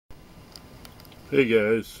Hey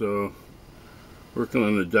guys, so working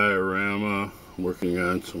on a diorama, working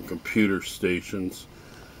on some computer stations.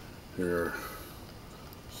 Here are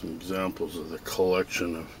some examples of the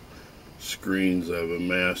collection of screens I've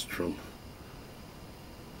amassed from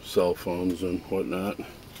cell phones and whatnot.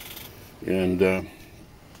 And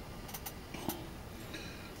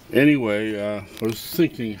anyway, I was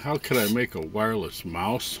thinking, how could I make a wireless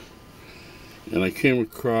mouse? And I came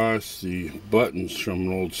across the buttons from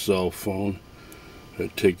an old cell phone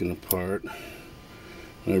I'd taken apart,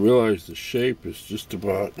 and I realized the shape is just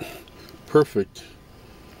about perfect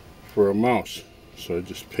for a mouse. So I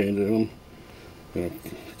just painted them,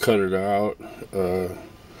 cut it out,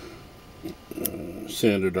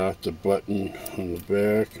 sanded out the button on the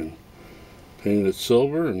back and painted it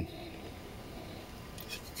silver, and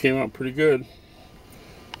it came out pretty good.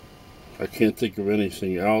 I can't think of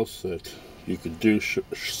anything else that you could do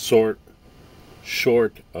short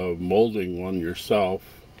of molding one yourself,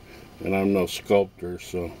 and I'm no sculptor,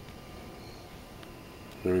 so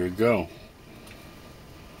there you go.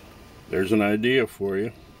 There's an idea for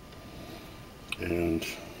you. And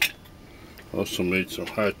also made some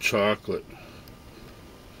hot chocolate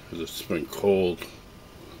because it's been cold,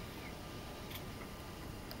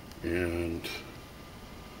 and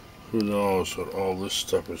who knows what all this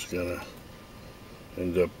stuff is gonna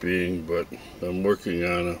end up being, but I'm working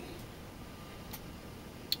on a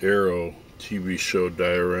Arrow TV show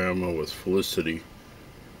diorama with Felicity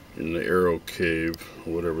in the Arrow Cave,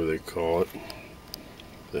 whatever they call it,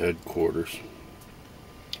 the headquarters.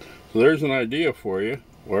 So there's an idea for you,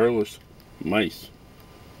 wireless mice,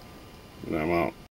 and I'm out.